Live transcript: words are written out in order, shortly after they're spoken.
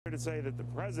To say that the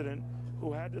president,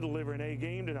 who had to deliver an A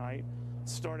game tonight,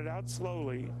 started out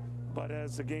slowly, but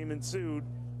as the game ensued,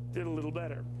 did a little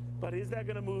better. But is that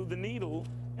going to move the needle,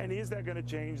 and is that going to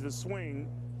change the swing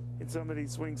in some of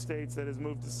these swing states that has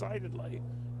moved decidedly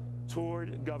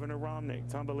toward Governor Romney?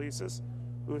 Tom Belesis,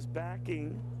 who is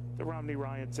backing the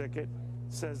Romney-Ryan ticket,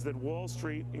 says that Wall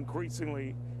Street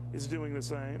increasingly is doing the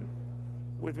same.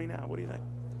 With me now, what do you think?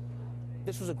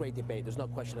 This was a great debate. There's no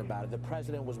question about it. The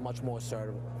president was much more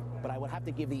assertive, but I would have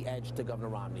to give the edge to Governor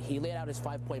Romney. He laid out his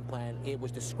 5-point plan. It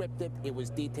was descriptive, it was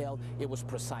detailed, it was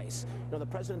precise. You know, the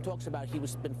president talks about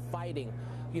he's been fighting,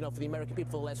 for the American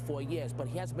people for the last 4 years, but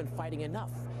he hasn't been fighting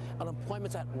enough.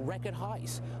 Unemployment's at record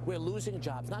highs. We're losing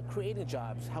jobs, not creating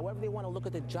jobs. However they want to look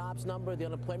at the jobs number, the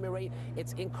unemployment rate,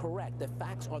 it's incorrect. The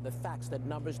facts are the facts. The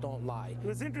numbers don't lie. It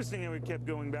was interesting how we kept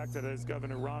going back to this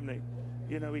Governor Romney.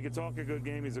 He could talk a good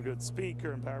game. He's a good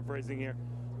speaker, I'm paraphrasing here.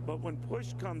 But when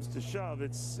push comes to shove,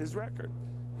 it's his record.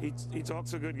 He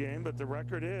talks a good game, but the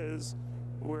record is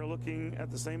we're looking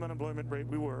at the same unemployment rate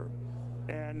we were,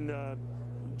 and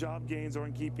job gains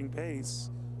aren't keeping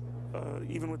pace,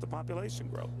 even with the population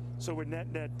growth. So we're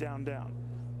net down.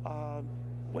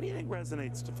 What do you think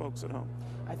resonates to folks at home?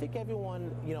 I think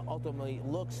everyone, ultimately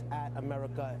looks at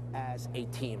America as a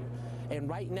team. And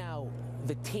right now,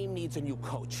 the team needs a new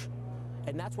coach.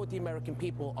 And that's what the American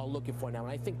people are looking for now.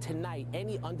 And I think tonight,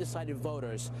 any undecided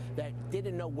voters that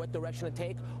didn't know what direction to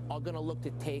take are going to look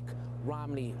to take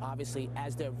Romney, obviously,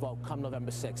 as their vote come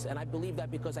November 6th. And I believe that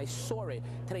because I saw it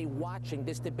today watching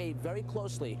this debate very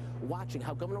closely, watching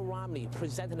how Governor Romney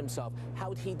presented himself,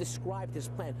 how he described his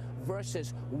plan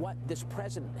versus what this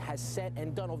president has said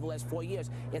and done over the last 4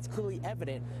 years. It's clearly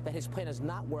evident that his plan has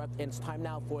not worked, and it's time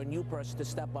now for a new person to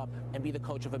step up and be the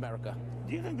coach of America.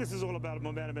 Do you think this is all about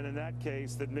momentum, and in that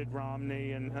case, that Mitt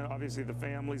Romney and obviously the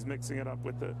families mixing it up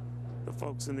with the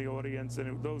folks in the audience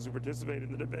and those who participated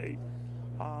in the debate,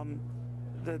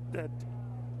 that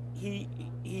he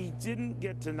didn't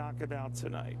get to knock it out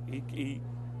tonight. He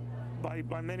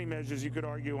by many measures, you could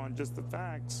argue on just the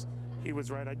facts, he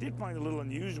was right. I did find it a little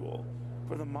unusual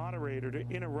for the moderator to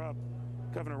interrupt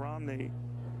Governor Romney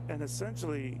and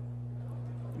essentially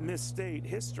misstate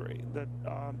history, that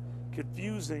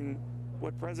confusing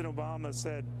what President Obama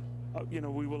said,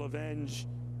 we will avenge,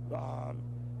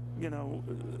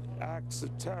 acts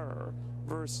of terror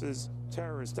versus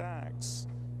terrorist acts.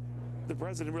 The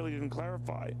president really didn't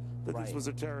clarify that This was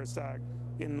a terrorist act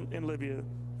in Libya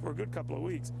for a good couple of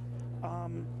weeks.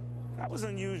 That was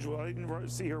unusual. I didn't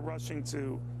see her rushing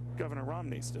to Governor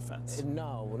Romney's defense.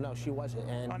 No, she wasn't.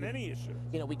 And on any issue.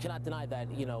 We cannot deny that,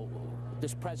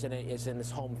 this president is in this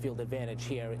home field advantage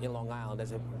here in Long Island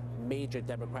as a major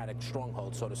Democratic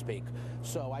stronghold, so to speak.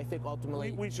 So I think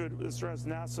ultimately... We should stress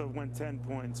NASA went 10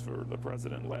 points for the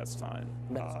president last time.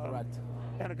 That's correct.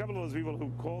 And a couple of those people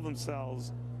who call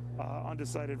themselves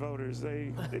undecided voters,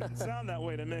 they didn't sound that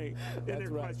way to me in their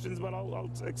questions, but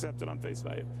I'll accept it on face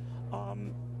value.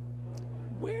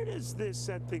 Where does this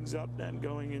set things up then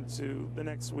going into the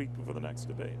next week before the next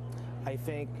debate? I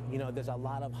think, there's a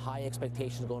lot of high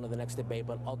expectations going to the next debate,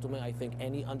 but ultimately I think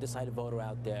any undecided voter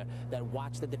out there that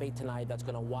watched the debate tonight, that's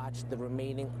going to watch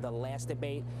the last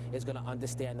debate, is going to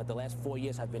understand that the last 4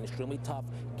 years have been extremely tough.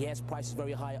 Gas prices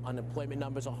very high, unemployment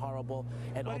numbers are horrible.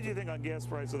 And what did you think on gas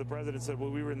prices? The president said, well,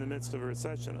 we were in the midst of a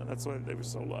recession, and that's why they were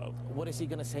so low. What is he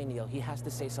going to say, Neil? He has to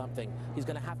say something. He's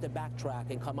going to have to backtrack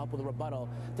and come up with a rebuttal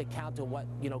to counter what,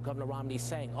 Governor Romney is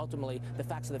saying. Ultimately, the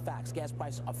facts are the facts. Gas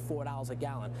prices are $4 a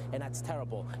gallon, and that's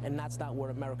terrible, and that's not what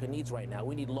America needs right now.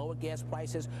 We need lower gas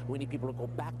prices, we need people to go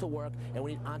back to work, and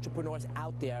we need entrepreneurs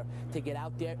out there to get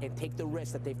out there and take the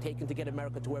risks that they've taken to get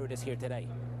America to where it is here today.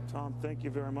 Tom, thank you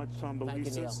very much. Tom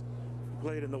Belesis,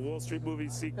 played in the Wall Street movie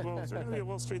sequel. Is there going to be a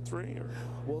Wall Street 3? Or?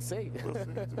 We'll see.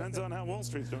 Depends on how Wall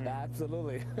Street's doing.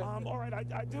 Absolutely. All right,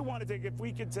 I do want to take, if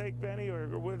we could take Benny,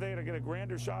 or were they to get a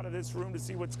grander shot of this room to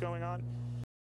see what's going on.